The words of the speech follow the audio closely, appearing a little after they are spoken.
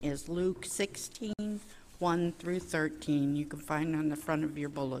is Luke 16:1 through 13. You can find it on the front of your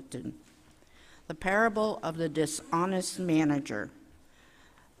bulletin. The parable of the dishonest manager.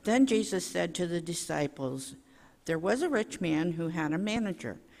 Then Jesus said to the disciples, "There was a rich man who had a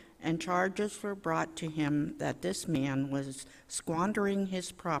manager, and charges were brought to him that this man was squandering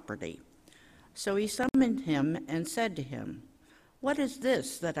his property. So he summoned him and said to him, 'What is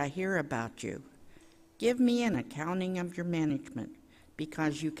this that I hear about you? Give me an accounting of your management,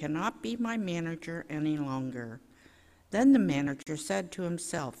 because you cannot be my manager any longer.' Then the manager said to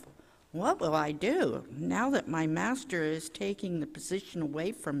himself, 'What will I do now that my master is taking the position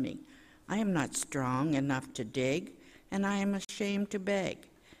away from me? I am not strong enough to dig, and I am ashamed to beg.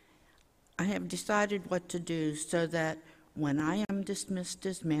 I have decided what to do so that when I am dismissed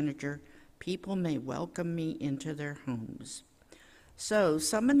as manager, people may welcome me into their homes.' So,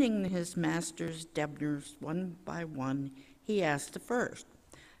 summoning his master's debtors one by one, he asked the first,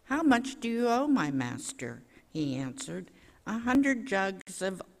 'How much do you owe my master?' He answered, 100 jugs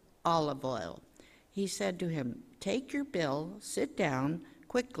of olive oil. He said to him, 'Take your bill, sit down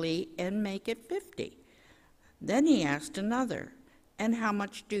quickly, and make it 50. Then he asked another, 'And how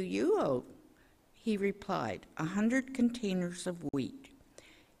much do you owe?' He replied, 100 containers of wheat.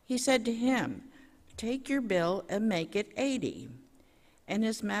 He said to him, 'Take your bill and make it 80. And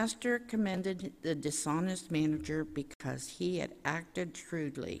his master commended the dishonest manager because he had acted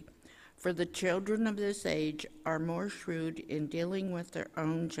shrewdly. For the children of this age are more shrewd in dealing with their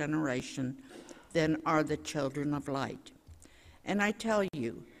own generation than are the children of light. And I tell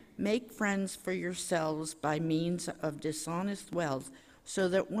you, make friends for yourselves by means of dishonest wealth, so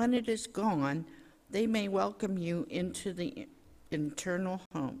that when it is gone, they may welcome you into the eternal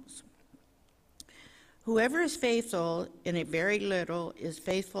homes. Whoever is faithful in a very little is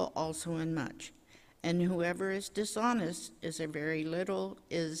faithful also in much, and whoever is dishonest is a very little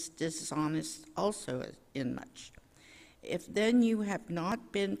is dishonest also in much. If then you have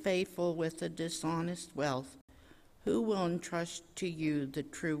not been faithful with the dishonest wealth, who will entrust to you the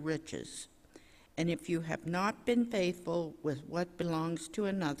true riches? And if you have not been faithful with what belongs to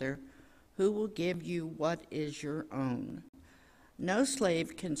another, who will give you what is your own? No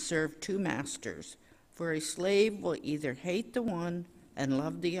slave can serve two masters, for a slave will either hate the one and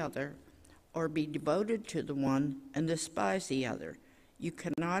love the other, or be devoted to the one and despise the other. You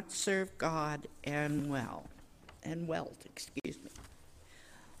cannot serve God and wealth.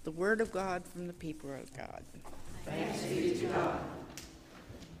 The word of God from the people of God. Thanks be to God.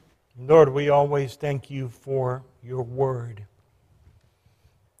 Lord, we always thank you for your word.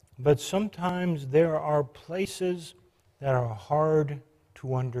 But sometimes there are places that are hard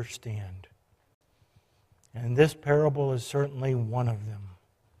to understand. And this parable is certainly one of them.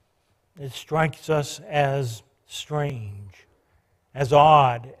 It strikes us as strange, as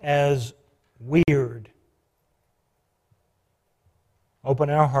odd, as weird. Open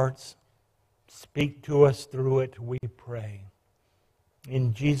our hearts. Speak to us through it, we pray.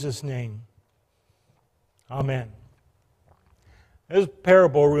 In Jesus' name, amen. This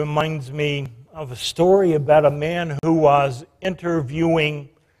parable reminds me of a story about a man who was interviewing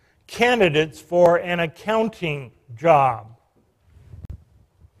candidates for an accounting job.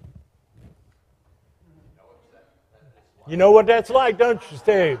 You know what that's like, don't you,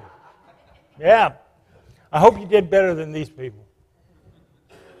 Steve? Yeah. I hope you did better than these people.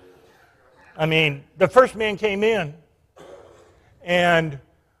 I mean, the first man came in, and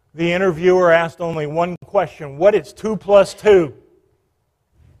the interviewer asked only one question. What is 2 plus 2?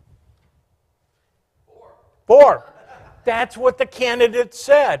 4. That's what the candidate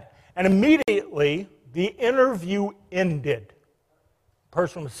said. And immediately, the interview ended. The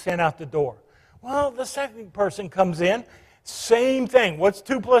person was sent out the door. Well, the second person comes in. Same thing. What's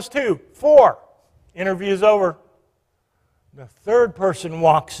 2 plus 2? 4. Interview's over. The third person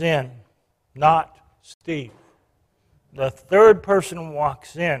walks in. Not Steve. The third person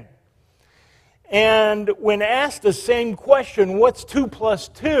walks in. And when asked the same question, what's 2 plus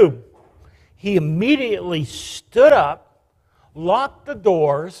 2? He immediately stood up, locked the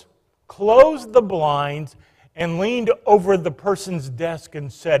doors, closed the blinds, and leaned over the person's desk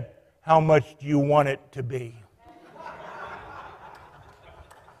and said, "How much do you want it to be?"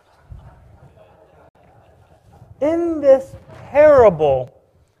 In this parable,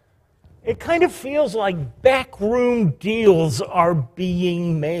 it kind of feels like backroom deals are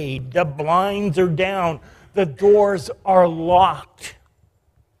being made. The blinds are down. The doors are locked.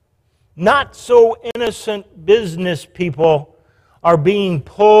 Not so innocent business people are being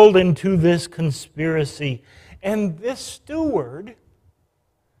pulled into this conspiracy. And this steward,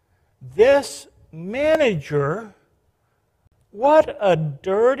 this manager, what a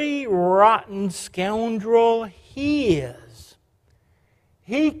dirty, rotten scoundrel he is.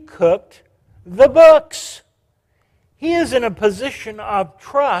 He cooked the books. He is in a position of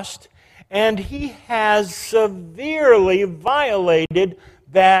trust, and he has severely violated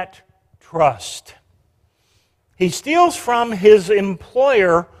that trust. He steals from his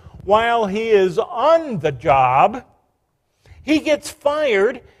employer while he is on the job. He gets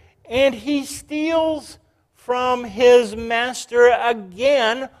fired, and he steals from his master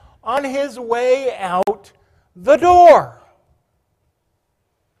again on his way out the door.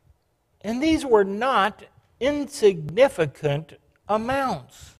 And these were not insignificant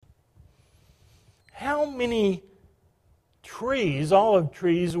amounts. How many trees, olive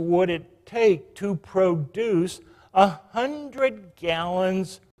trees, would it take to produce 100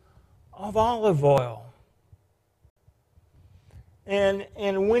 gallons of olive oil? And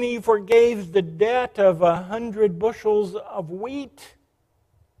when he forgave the debt of 100 bushels of wheat,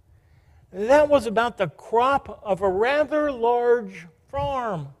 that was about the crop of a rather large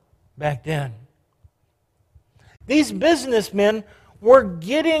farm back then. These businessmen were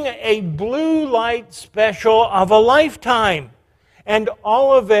getting a blue light special of a lifetime, and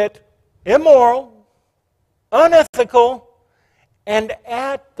all of it immoral, unethical, and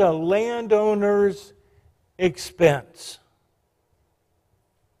at the landowner's expense.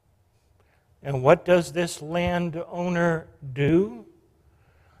 And what does this landowner do?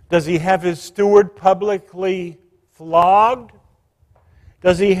 Does he have his steward publicly flogged?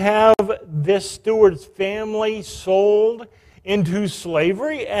 Does he have this steward's family sold into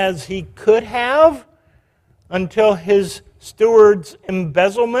slavery as he could have until his steward's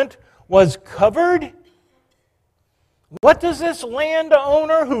embezzlement was covered? What does this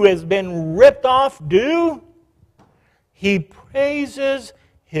landowner who has been ripped off do? He praises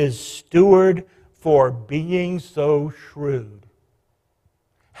his steward for being so shrewd.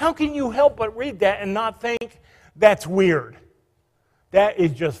 How can you help but read that and not think that's weird? That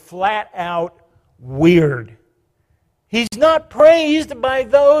is just flat out weird. He's not praised by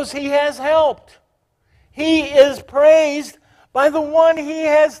those he has helped. He is praised by the one he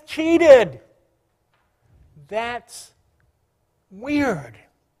has cheated. That's weird.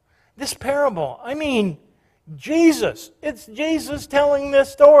 This parable, Jesus. It's Jesus telling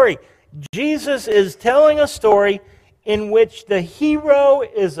this story. Jesus is telling a story in which the hero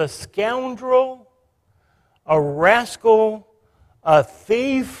is a scoundrel, a rascal, a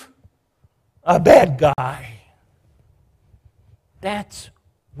thief, a bad guy. That's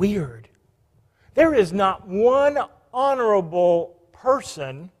weird. There is not one honorable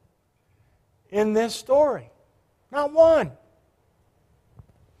person in this story. Not one.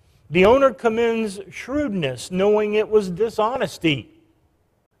 The owner commends shrewdness, knowing it was dishonesty.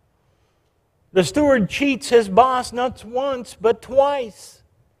 The steward cheats his boss not once, but twice.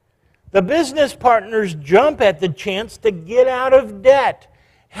 The business partners jump at the chance to get out of debt,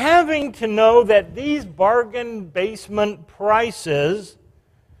 having to know that these bargain basement prices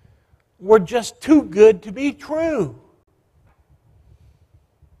were just too good to be true.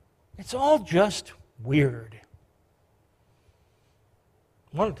 It's all just weird.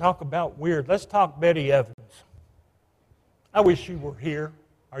 I want to talk about weird. Let's talk Betty Evans. I wish you were here.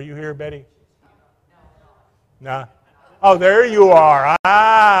 Are you here, Betty? No. Oh, there you are.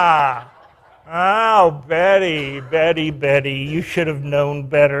 Oh, Betty. You should have known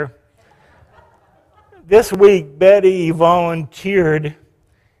better. This week, Betty volunteered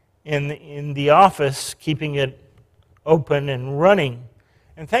in the office, keeping it open and running.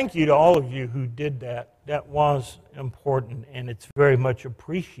 And thank you to all of you who did that. That was important, and it's very much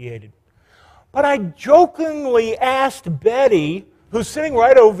appreciated. But I jokingly asked Betty, who's sitting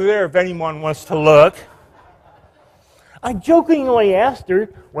right over there if anyone wants to look, I jokingly asked her,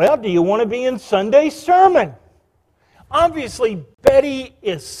 well, do you want to be in Sunday's sermon? Obviously, Betty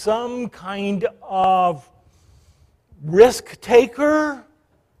is some kind of risk taker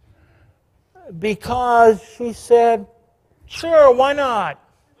because she said, sure, why not?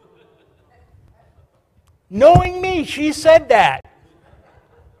 Knowing me, she said that.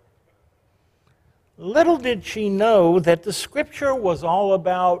 Little did she know that the Scripture was all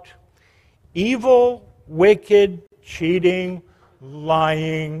about evil, wicked, cheating,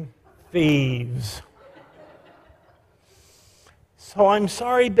 lying thieves. So I'm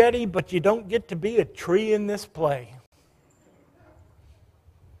sorry, Betty, but you don't get to be a tree in this play.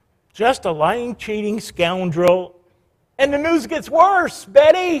 Just a lying, cheating scoundrel. And the news gets worse,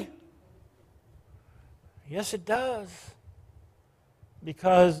 Betty. Yes, it does.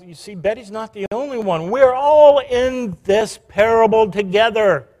 Because, you see, Betty's not the only one. We're all in this parable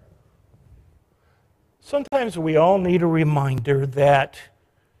together. Sometimes we all need a reminder that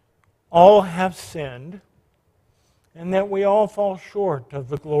all have sinned and that we all fall short of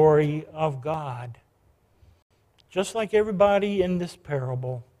the glory of God, just like everybody in this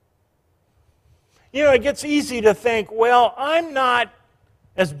parable. You know, it gets easy to think, well, I'm not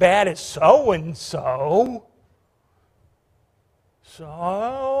as bad as so-and-so. So,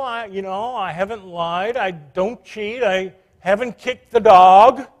 I haven't lied, I don't cheat, I haven't kicked the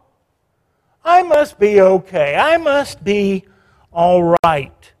dog. I must be okay. I must be all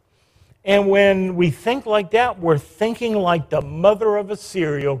right. And when we think like that, we're thinking like the mother of a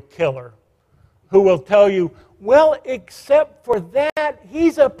serial killer who will tell you, well, except for that,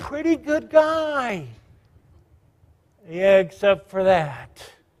 he's a pretty good guy. Yeah, except for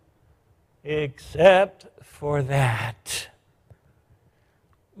that. Except for that.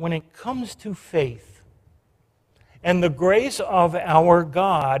 When it comes to faith and the grace of our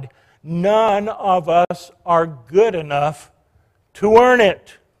God, none of us are good enough to earn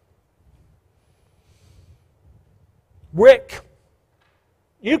it. Rick,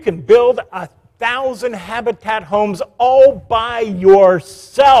 you can build 1,000 Habitat homes all by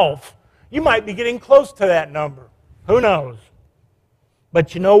yourself. You might be getting close to that number. Who knows?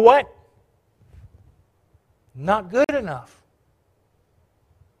 But you know what? Not good enough.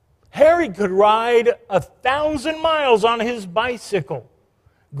 Harry could ride 1,000 miles on his bicycle,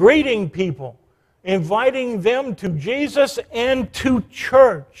 greeting people, inviting them to Jesus and to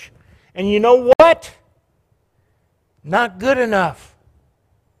church. And you know what? Not good enough.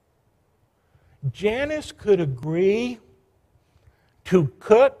 Janice could agree to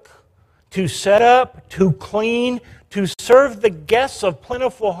cook, to set up, to clean, to serve the guests of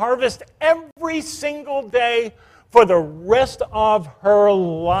Plentiful Harvest every single day for the rest of her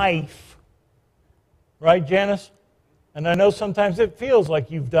life. Right, Janice? And I know sometimes it feels like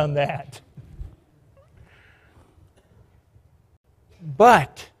you've done that.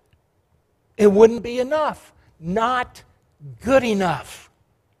 But it wouldn't be enough. Not good enough.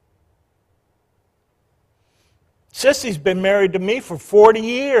 Sissy's been married to me for 40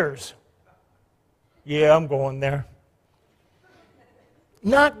 years. Yeah, I'm going there.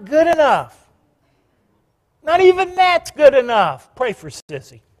 Not good enough. Not even that's good enough. Pray for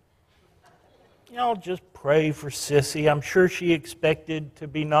Sissy. Y'all just pray for Sissy. I'm sure she expected to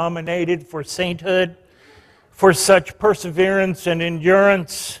be nominated for sainthood for such perseverance and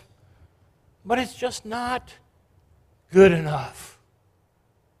endurance. But it's just not good enough.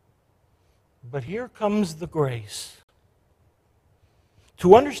 But here comes the grace.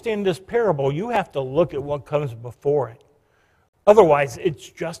 To understand this parable, you have to look at what comes before it. Otherwise, it's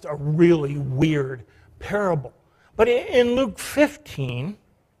just a really weird parable. But in Luke 15,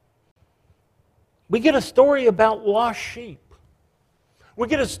 we get a story about lost sheep. We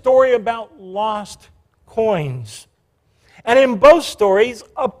get a story about lost coins. And in both stories,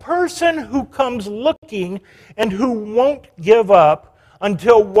 a person who comes looking and who won't give up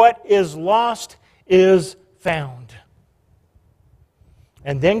until what is lost is found.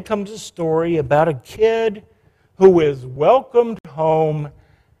 And then comes a story about a kid who is welcomed home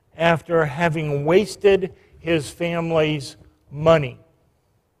after having wasted his family's money.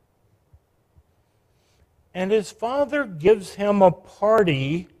 And his father gives him a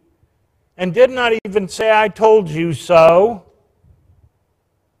party and did not even say, "I told you so."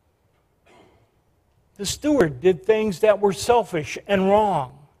 The steward did things that were selfish and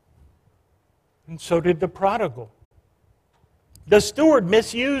wrong. And so did the prodigal. The steward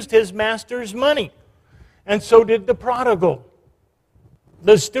misused his master's money. And so did the prodigal.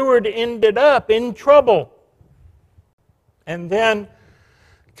 The steward ended up in trouble. And then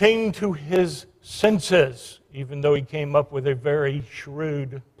came to his senses, even though he came up with a very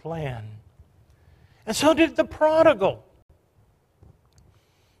shrewd plan. And so did the prodigal.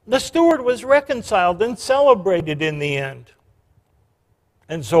 The steward was reconciled and celebrated in the end.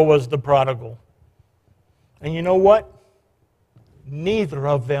 And so was the prodigal. And you know what? Neither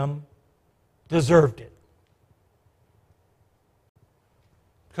of them deserved it.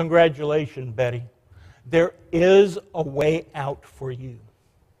 Congratulations, Betty. There is a way out for you.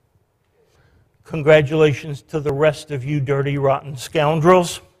 Congratulations to the rest of you dirty, rotten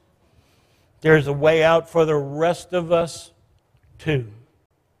scoundrels. There's a way out for the rest of us, too.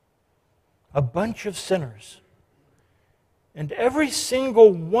 A bunch of sinners. And every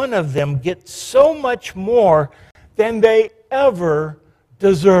single one of them gets so much more than they ever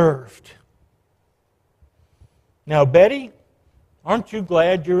deserved. Now, Betty, aren't you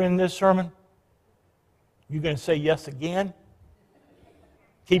glad you're in this sermon? You going to say yes again?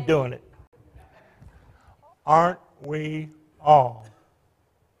 Keep doing it. Aren't we all?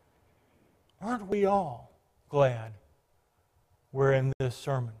 Aren't we all glad we're in this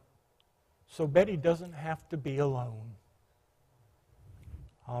sermon? So Betty doesn't have to be alone.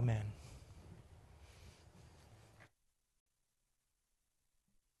 Amen.